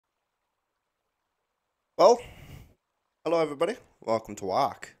Well, hello everybody. Welcome to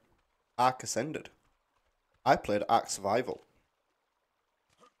ARK Ascended. I played ARK Survival.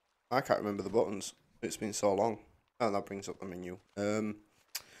 I can't remember the buttons. It's been so long. Oh, that brings up the menu.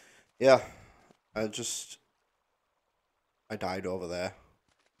 Yeah, I died over there.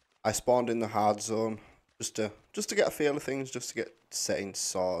 I spawned in the hard zone just to get a feel of things, just to get settings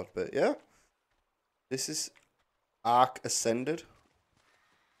sorted. But yeah, this is ARK Ascended.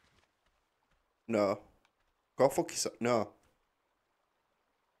 No, go fuck yourself. No,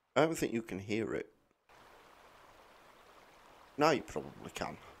 I don't think you can hear it. Now you probably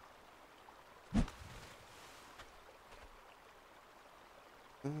can.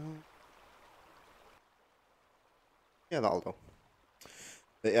 Yeah, that'll do.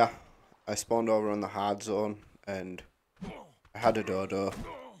 But yeah, I spawned over on the hard zone and I had a dodo.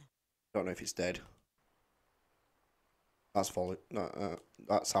 Don't know if it's dead. That's falling. No,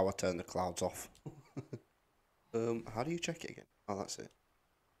 that's how I turn the clouds off. How do you check it again? Oh, that's it.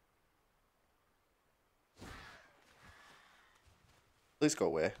 Please go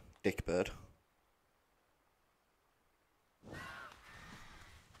away, dickbird.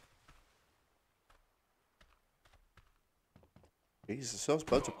 Jesus, those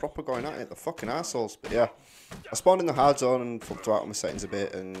birds are proper going at it. They're fucking assholes. But yeah, I spawned in the hard zone and fucked out my settings a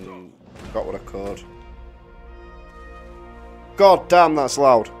bit and got what I could. God damn, that's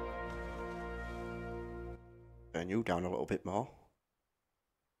loud. Turn you down a little bit more.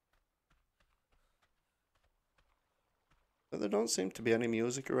 But there don't seem to be any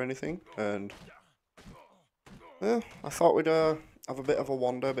music or anything, and yeah, I thought we'd have a bit of a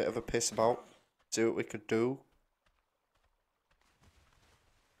wander, a bit of a piss about, see what we could do.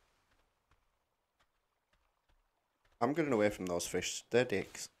 I'm getting away from those fish. They're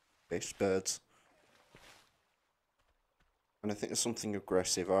dicks. Fish, birds. And I think there's something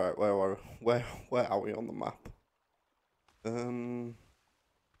aggressive. Alright, where are we on the map?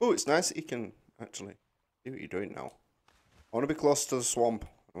 Oh, it's nice that you can actually see what you're doing now. I want to be close to the swamp.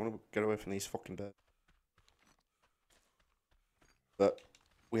 I want to get away from these fucking birds. But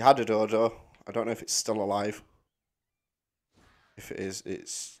we had a dodo. I don't know if it's still alive. If it is,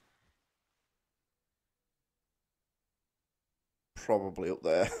 it's probably up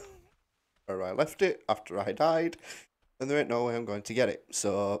there where I left it after I died. And there ain't no way I'm going to get it.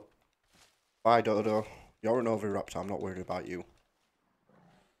 So, bye dodo. You're an oviraptor. I'm not worried about you.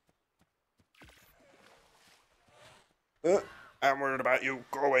 I'm worried about you.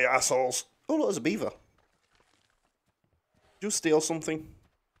 Go away, assholes. Oh, look, there's a beaver. Did you steal something?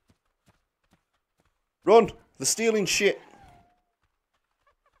 Run! They're stealing shit.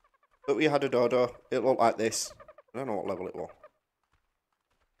 But we had a dodo. It looked like this. I don't know what level it was.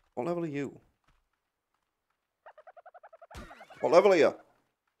 What level are you? What level are you?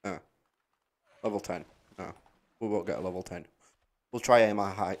 Level 10. No, we won't get a level 10. We'll try aim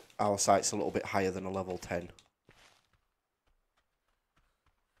our sights a little bit higher than a level 10.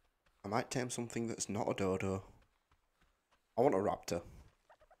 I might tame something that's not a dodo. I want a raptor.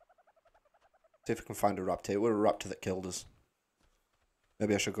 See if I can find a raptor. It was a raptor that killed us.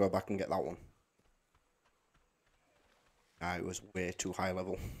 Maybe I should go back and get that one. Nah, it was way too high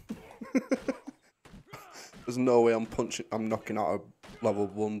level. There's no way I'm knocking out a level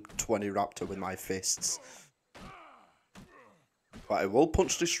 120 raptor with my fists. But I will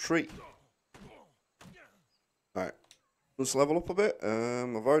punch this tree. Right. Let's level up a bit.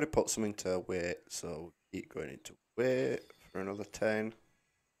 I've already put some into weight, so keep going into weight for another 10.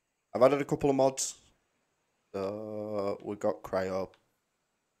 I've added a couple of mods. So we got cryo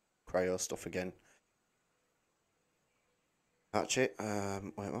stuff again. Actually,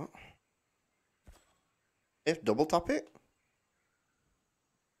 wait, what? If double tap it?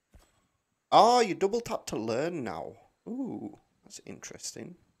 Oh, you double tap to learn now. Ooh, that's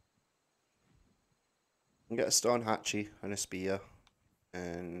interesting. You can get a stone hatchet and a spear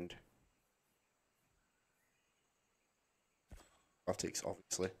and robotics,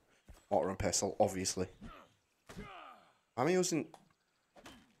 obviously. Mortar and pestle, obviously. I'm using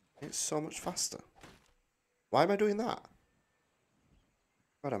it's so much faster. Why am I doing that?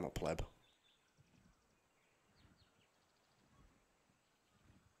 God, I'm a pleb.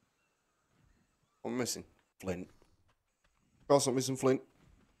 I'm missing flint. Of course I'm missing flint.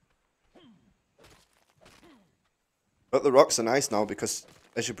 But the rocks are nice now because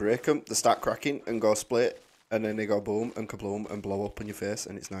as you break them, they start cracking and go split. And then they go boom and kabloom and blow up in your face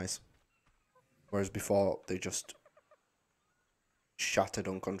and it's nice. Whereas before, they just shattered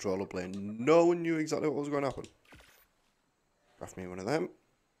uncontrollably and no one knew exactly what was going to happen. Craft me one of them.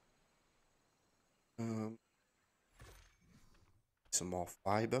 Some more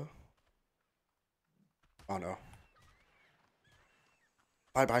fibre. Oh no.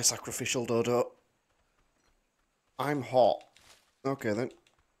 Bye bye, sacrificial dodo. I'm hot. Okay then.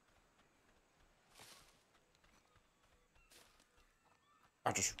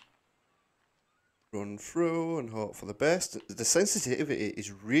 I just run through and hope for the best. The sensitivity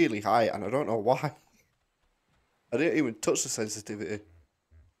is really high and I don't know why. I didn't even touch the sensitivity.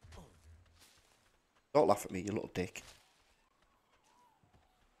 Don't laugh at me, you little dick.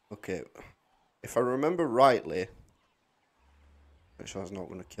 Okay. If I remember rightly... Make sure it's not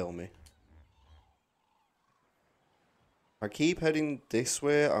going to kill me. If I keep heading this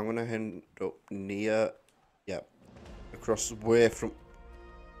way, I'm going to end up near... Yep. Across the way from...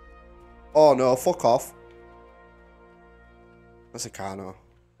 Oh no, fuck off. That's a Carno.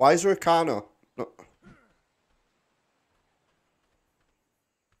 Why is there a Carno? No.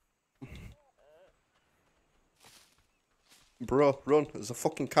 Bro, run. There's a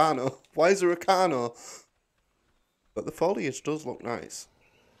fucking Carno. Why is there a Carno? But the foliage does look nice.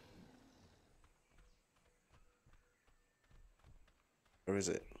 Where is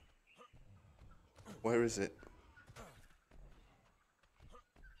it? Where is it?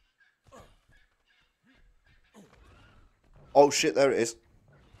 Oh shit, there it is.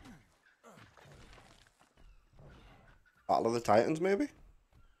 Battle of the Titans, maybe?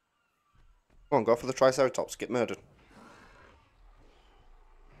 Come on, go for the Triceratops. Get murdered.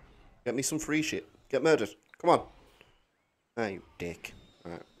 Get me some free shit. Get murdered. Come on. Ah, you dick.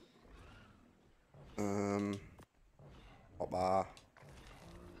 Alright. Hotbar.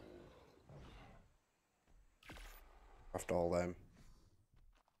 Craft all them.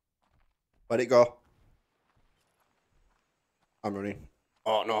 Let it go. I'm running.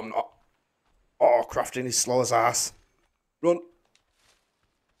 Oh, no, I'm not. Oh, crafting is slow as ass. Run.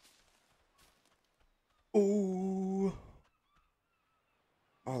 Ooh.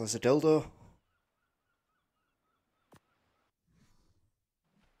 Oh, there's a dildo.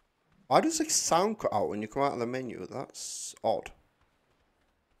 Why does the sound cut out when you come out of the menu? That's odd.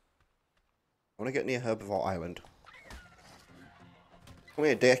 I want to get near Herbivore Island. Come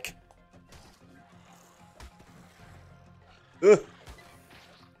here, dick. Ugh.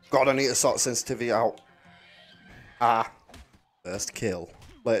 God, I need to sort sensitivity out. Ah. First kill.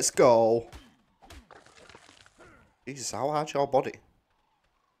 Let's go. Jesus, how hard's your body?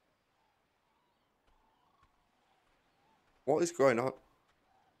 What is going on?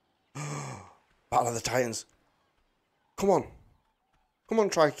 Battle of the Titans. Come on. Come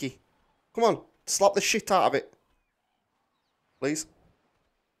on, Trikey. Come on. Slap the shit out of it. Please.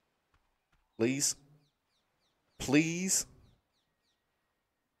 Please. Please.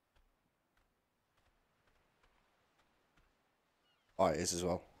 Oh, it is as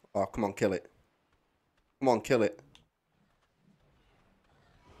well. Oh, come on, kill it. Come on, kill it.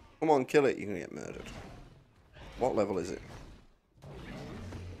 Come on, kill it. You're going to get murdered. What level is it?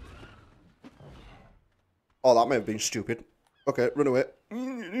 Oh, that may have been stupid. Okay, run away.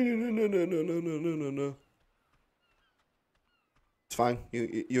 No. It's fine.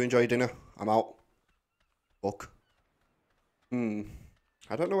 You enjoy dinner. I'm out. Fuck. I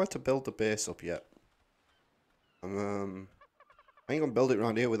don't know where to build the base up yet. I ain't gonna build it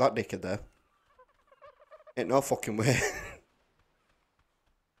around here with that dickhead there. Ain't no fucking way.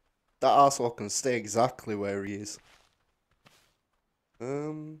 That arsehole can stay exactly where he is.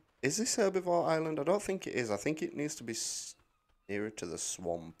 Is this Herbivore Island? I don't think it is. I think it needs to be nearer to the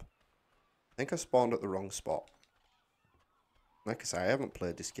swamp. I think I spawned at the wrong spot. Like I say, I haven't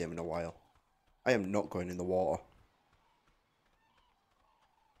played this game in a while. I am not going in the water.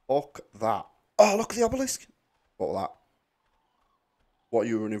 Fuck that. Oh, look at the obelisk. What was that? What are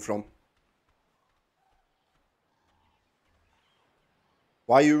you running from?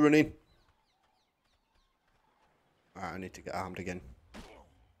 Why are you running? I need to get armed again.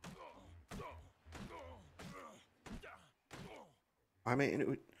 I'm eating it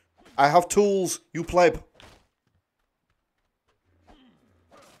with... I have tools, you pleb.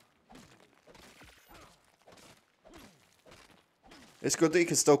 It's good that you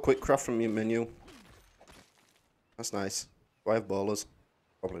can still quick craft from your menu. That's nice. Do I have bowlers?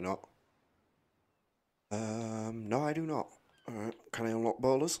 Probably not. No, I do not. Alright, can I unlock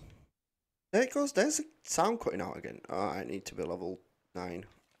bowlers? There it goes. There's the sound cutting out again. Oh, I need to be level 9.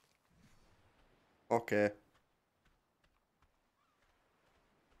 Okay.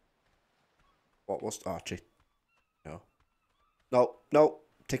 What was Archie? No. No, no.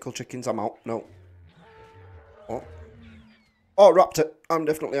 Tickle chickens, I'm out. No. What? Oh, raptor. I'm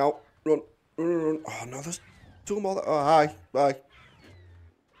definitely out. Run. Run. Oh, no, there's 2 more. Oh, hi. Bye.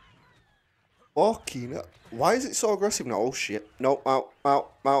 Fucking. Why is it so aggressive now? Oh, shit. No, out. Oh.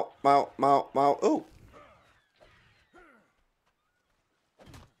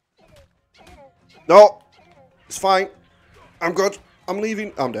 No! It's fine. I'm good. I'm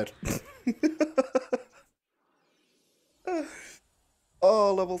leaving. I'm dead.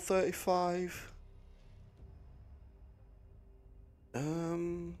 Oh, level 35.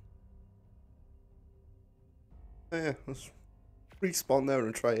 Yeah, let's respawn there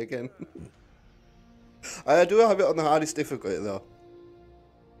and try again. I do have it on the hardest difficulty though.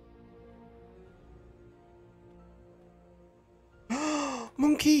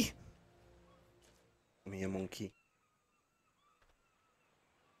 Monkey! Give me a monkey.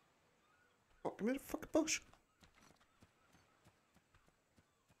 Oh, give me the fucking bush.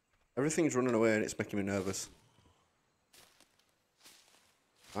 Everything's running away and it's making me nervous.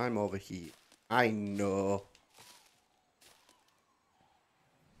 I'm over here. I know.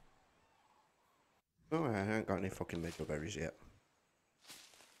 No, I ain't got any fucking major berries yet.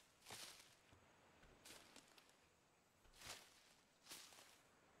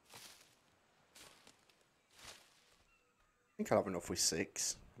 I think I'll have enough with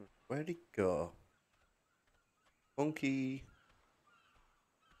 6. Where'd he go? Monkey.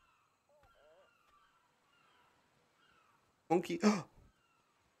 Monkey. Oh,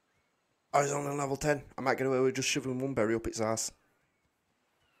 he's only on level 10. I might get away with just shoving one berry up its ass.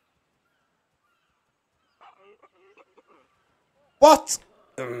 What?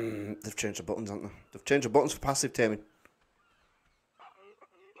 They've changed the buttons, haven't they? They've changed the buttons for passive taming.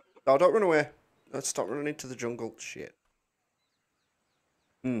 No, don't run away. Let's stop running into the jungle. Shit.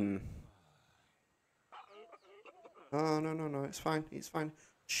 Oh, no. It's fine. It's fine.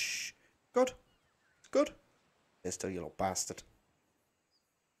 Shh. Good. It's good. It's still, you little bastard.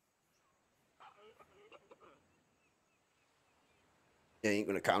 Yeah, he ain't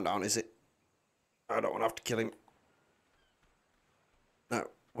gonna calm down, is it? I don't want to have to kill him. No.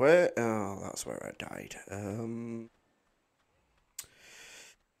 Where? Oh, that's where I died.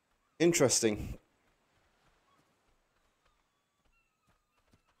 Interesting.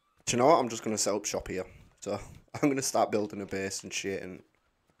 Do you know what? I'm just gonna set up shop here. So I'm gonna start building a base and shit and.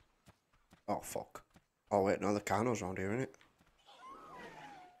 Oh fuck. Oh wait, no, the Carno's around here, isn't it?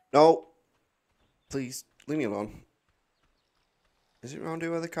 No. Please leave me alone. Is it around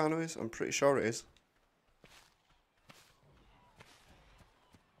here where the Carno is? I'm pretty sure it is.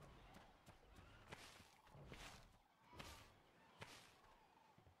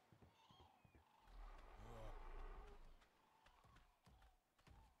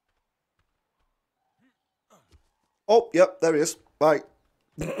 Oh, yep, there he is. Bye.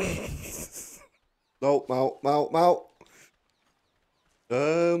 No, Mal. Do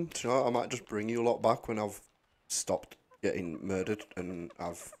you know what? I might just bring you a lot back when I've stopped getting murdered and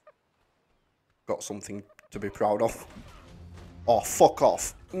I've got something to be proud of. Oh, fuck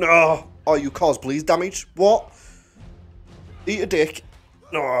off. No. Oh, you caused bleed damage. What? Eat a dick.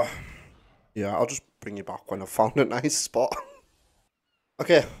 No. Yeah, I'll just bring you back when I've found a nice spot.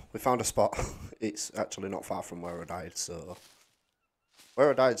 Okay, we found a spot. It's actually not far from where I died, so...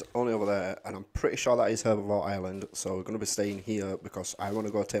 Where I died's only over there, and I'm pretty sure that is Herbivore Island, so we're going to be staying here because I want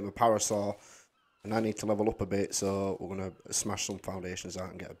to go take my parasaur, and I need to level up a bit, so we're going to smash some foundations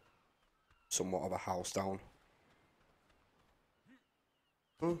out and get somewhat of a house down.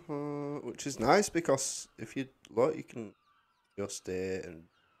 Which is nice, because if you look, you can adjust it, and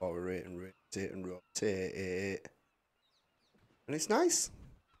overrate and rate it, and rotate it. And it's nice.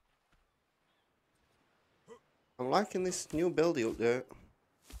 I'm liking this new building up there.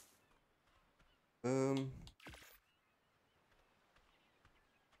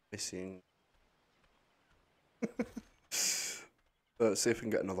 Missing. Let's see if we can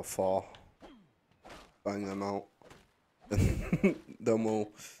get another 4. Bang them out. Then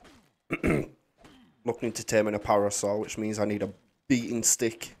we'll looking to tame in a parasaur, which means I need a beating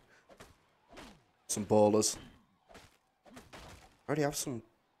stick. Some bowlers. I already have some.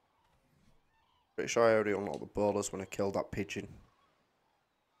 Pretty sure I already unlocked the bowlers when I killed that pigeon.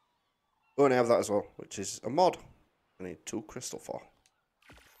 Oh, and I have that as well, which is a mod. I need 2 crystal for.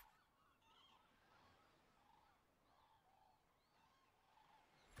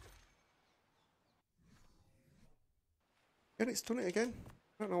 And it's done it again.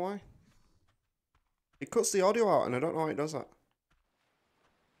 I don't know why. It cuts the audio out and I don't know why it does that.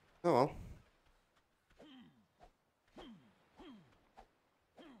 Oh well.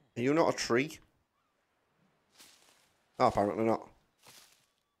 Are you not a tree? Oh, apparently not.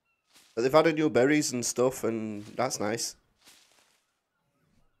 But they've added new berries and stuff and that's nice.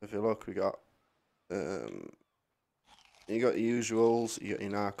 If you look, we got you got the usuals, you got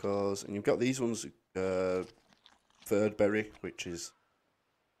your narcos, and you've got these ones, third berry, which is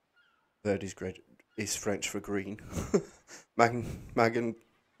third is great. Is French for green. Maganberry.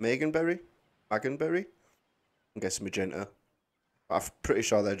 Dragonberry. I'm guessing magenta. I'm pretty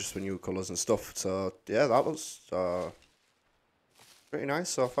sure they're just for new colours and stuff. So yeah, that looks pretty nice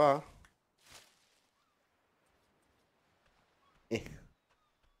so far. Eh.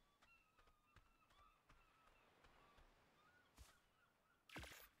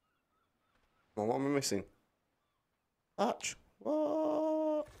 Well, what am I missing? Arch.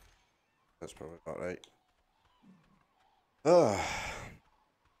 What? That's probably about right.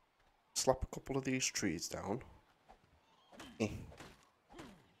 Slap a couple of these trees down. Eh.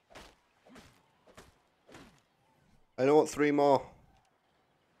 I don't want 3 more.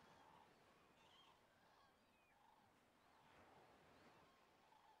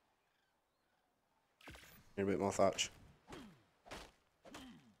 Need a bit more thatch.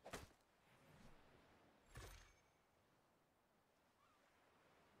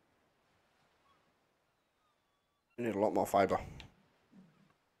 You need a lot more fibre.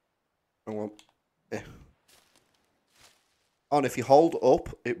 Hang on. Yeah. Oh, and if you hold up,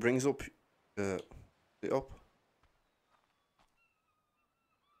 it brings up it up.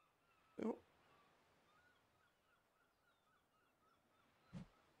 Oh.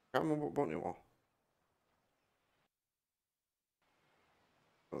 Can't remember what button it was.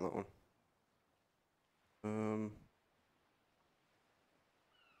 Not that one.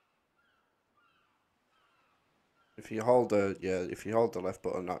 If you hold the if you hold the left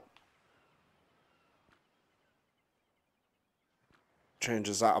button, that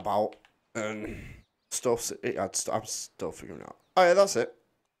changes that about and stuffs it adds. I'm still figuring it out. Oh yeah, that's it.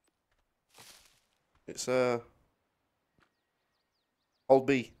 It's hold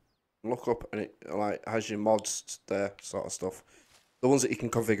B, look up, and it like has your mods there, sort of stuff. The ones that you can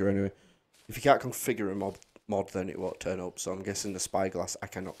configure anyway. If you can't configure a mod, then it won't turn up. So I'm guessing the spyglass I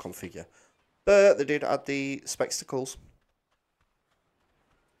cannot configure. But they did add the spectacles.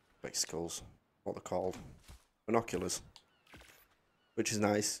 Spectacles, what they're called, binoculars, which is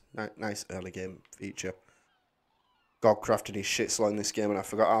nice. Nice early game feature. God crafted his shit slow in this game, and I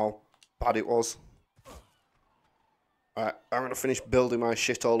forgot how bad it was. Alright, I'm gonna finish building my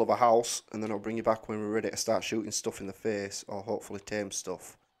shit all over house, and then I'll bring you back when we're ready to start shooting stuff in the face, or hopefully tame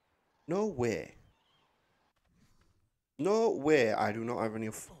stuff. No way. No way I do not have any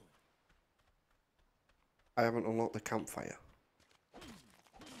of... I haven't unlocked the campfire.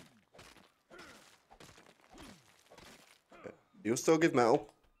 You still give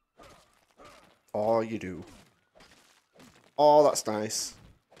metal? Oh, you do. Oh, that's nice.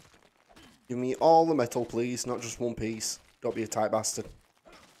 Give me all the metal, please, not just one piece. Don't be a tight bastard.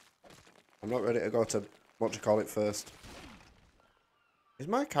 I'm not ready to go to, what do you call it, first. Is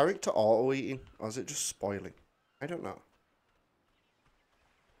my character auto-eating, or is it just spoiling? I don't know.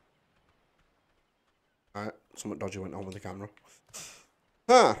 Alright, something dodgy went on with the camera.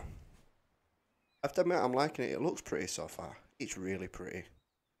 Huh. I have to admit, I'm liking it. It looks pretty so far. It's really pretty.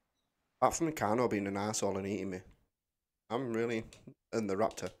 Apart from Meccano being an arsehole and eating me. I'm really... And the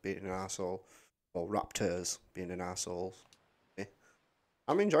raptor being an arsehole. Or raptors being an arsehole. Yeah.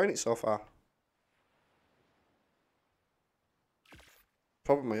 I'm enjoying it so far.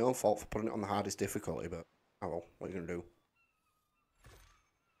 Probably my own fault for putting it on the hardest difficulty, but... Oh well, what are you going to do?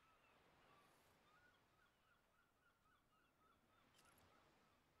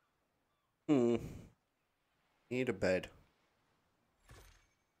 Need a bed.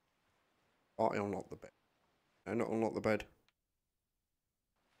 Oh, I unlock the bed. Can I not unlock the bed?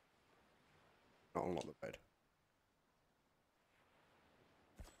 Not unlock the bed.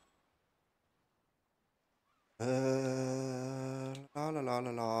 La la la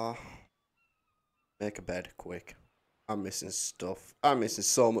la la. Make a bed, quick. I'm missing stuff. I'm missing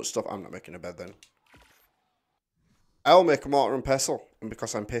so much stuff. I'm not making a bed then. I'll make a mortar and pestle. And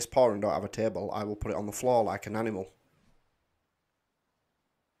because I'm piss poor and don't have a table, I will put it on the floor like an animal.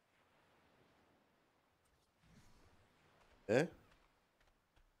 Eh?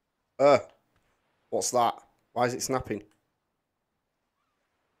 What's that? Why is it snapping?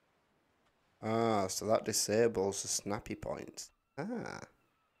 Ah, so that disables the snappy points. Ah.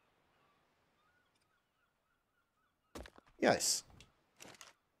 Yes.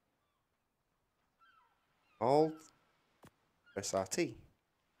 Hold SRT.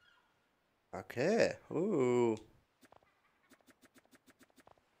 Okay. Ooh.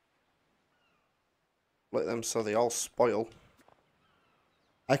 Let them so they all spoil.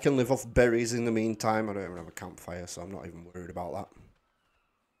 I can live off berries in the meantime. I don't even have a campfire, so I'm not even worried about that.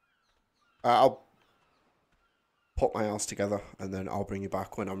 I'll put my house together, and then I'll bring you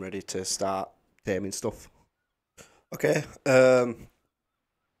back when I'm ready to start taming stuff. Okay.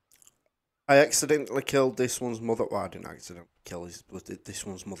 I I accidentally killed this one's mother. Well, I didn't accidentally kill this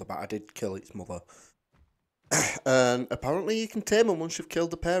one's mother, but I did kill its mother. And apparently you can tame them once you've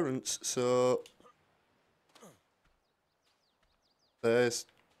killed the parents, so... There's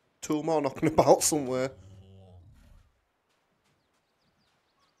 2 more knocking about somewhere.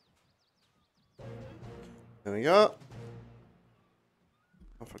 There we go.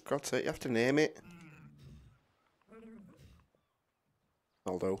 Oh, for God's sake, you have to name it.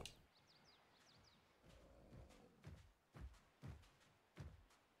 I'll do.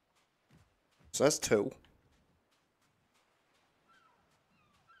 So that's 2.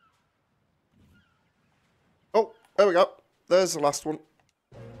 Oh, there we go. There's the last one.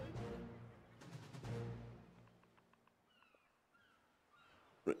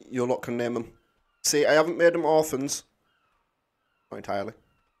 Your lot can name them. See, I haven't made them orphans. Not entirely.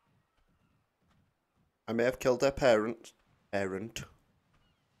 I may have killed their parent. I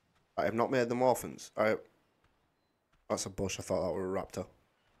have not made them orphans. That's a bush. I thought that were a raptor.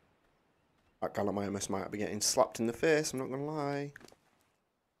 That Gallimimus might be getting slapped in the face, I'm not gonna lie.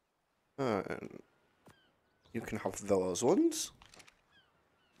 You can have those ones.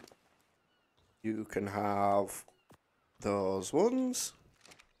 You can have those ones.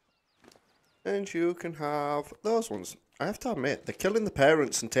 And you can have those ones. I have to admit, the killing the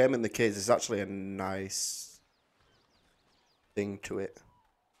parents and taming the kids is actually a nice thing to it.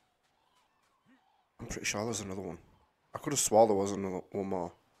 I'm pretty sure there's another one. I could have swore there was another one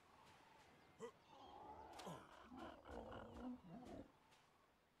more.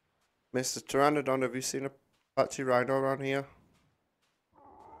 Mr. Pteranodon, have you seen a patchy rhino around here?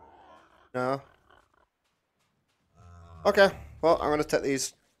 No? Okay, well, I'm going to take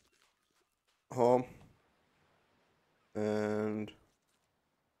these home. And...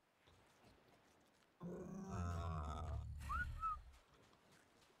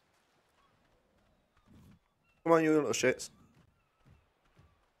 Come on, you little shits.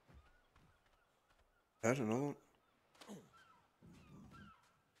 There's another one.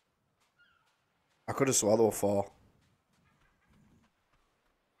 I could have swore there were 4.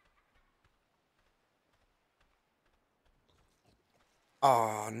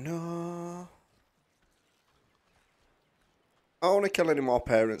 Oh, no. I don't want to kill any more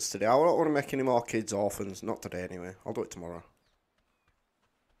parents today. I don't want to make any more kids orphans. Not today, anyway. I'll do it tomorrow.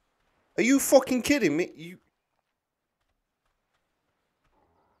 Are you fucking kidding me? You...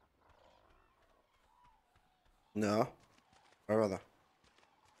 No. Where are they?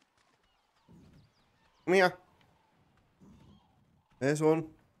 Come here. There's 1.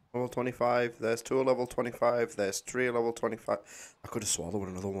 Level 25. There's 2 level 25. There's 3 level 25. I could have swallowed with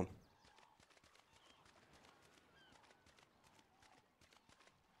another one.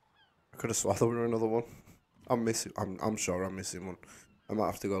 I could have swallowed with another one. I'm sure I'm missing one. I might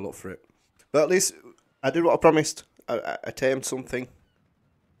have to go look for it. But at least I did what I promised. I tamed something.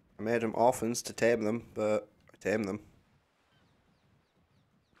 I made them orphans to tame them, but I tamed them.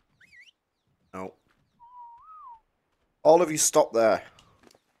 No. All of you stop there.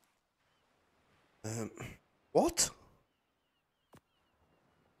 What?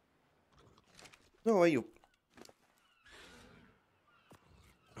 No way you...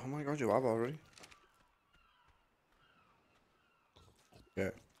 Oh my god, you have already. Yeah.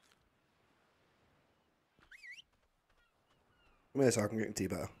 Come here so I can get your tea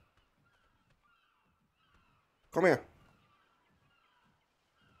better. Come here.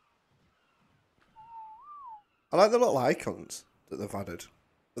 I like the little icons that they've added.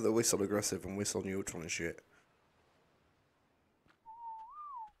 The whistle aggressive and whistle neutral and shit.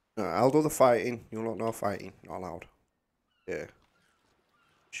 No, I'll do the fighting. You'll not know fighting. Not allowed. Yeah.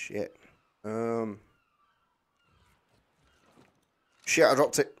 Shit. Shit, I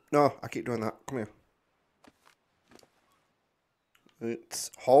dropped it. No, I keep doing that. Come here.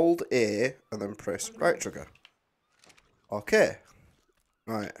 It's hold A and then press right trigger. Okay.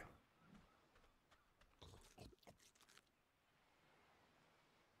 Right.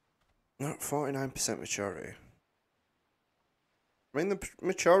 Not 49% maturity. I mean, they're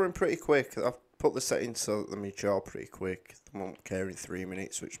maturing pretty quick. I've put the settings so that they mature pretty quick. They won't care in 3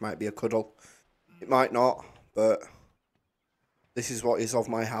 minutes, which might be a cuddle. It might not, but this is what is of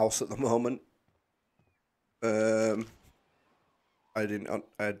my house at the moment. I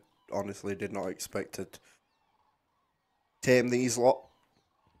honestly did not expect to tame these lot.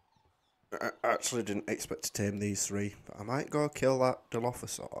 I actually didn't expect to tame these 3, but I might go kill that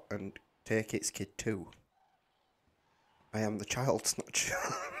Dilophosaur and take its kid too. I am the child snatcher.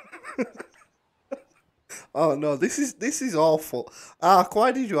 Oh no, this is awful. ARK,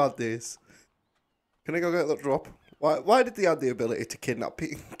 why did you add this? Can I go get that drop? Why did they add the ability to kidnap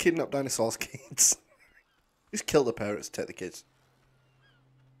dinosaurs' kids? Just kill the parents, take the kids.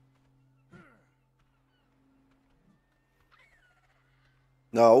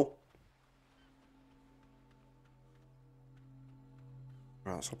 No.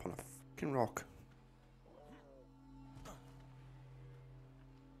 Right, let's hop on a fucking rock.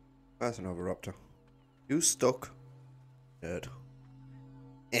 There's an Oviraptor. You stuck. Nerd.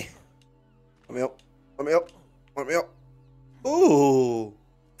 Eh. Let me up. Let me up. Let me up. Ooh.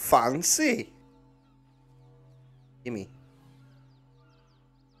 Fancy. Gimme.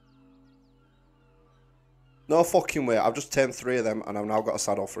 No fucking way. I've just tamed 3 of them and I've now got a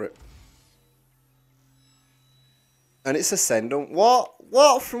saddle for it. And it's Ascendant. What?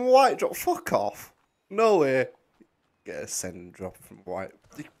 What? From White Drop? Fuck off. No way. Get a Ascendant drop from White.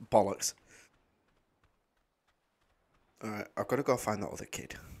 Bollocks. Alright, I've got to go find that other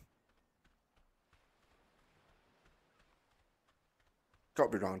kid.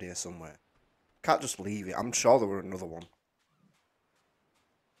 Got to be around here somewhere. Can't just leave it. I'm sure there were another one.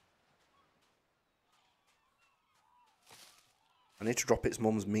 I need to drop its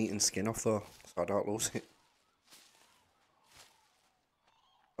mum's meat and skin off though, so I don't lose it.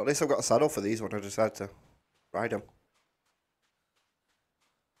 At least I've got a saddle for these when I decide to ride them.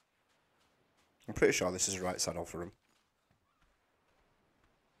 I'm pretty sure this is the right saddle for them.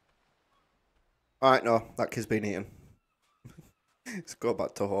 Alright, no, that kid's been eaten. Let's go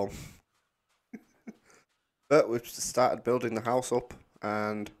back to home. But we've started building the house up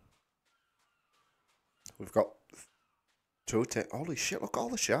and we've got 2 holy shit, look at all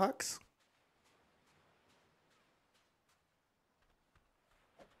the sharks.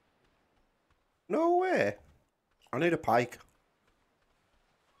 No way. I need a pike.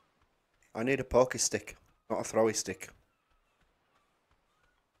 I need a pokey stick, not a throwy stick.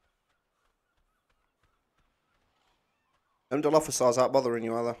 Them Dilophosaurs aren't bothering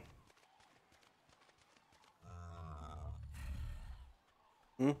you, are they?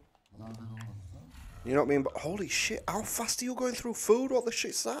 Hmm? You know what I mean? But holy shit, how fast are you going through food? What the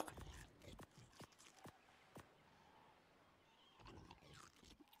shit's that?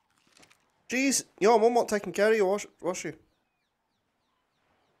 Jeez, your mum not taking care of you, was she?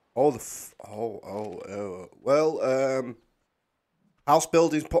 Oh, well, house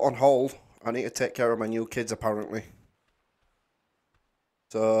building's put on hold. I need to take care of my new kids, apparently.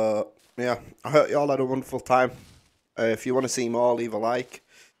 So, yeah, I hope you all had a wonderful time. If you want to see more, leave a like.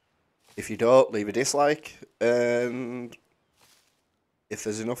 If you don't, leave a dislike. And if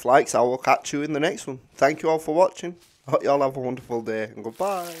there's enough likes, I will catch you in the next one. Thank you all for watching. I hope you all have a wonderful day, and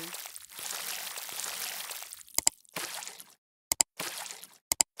goodbye.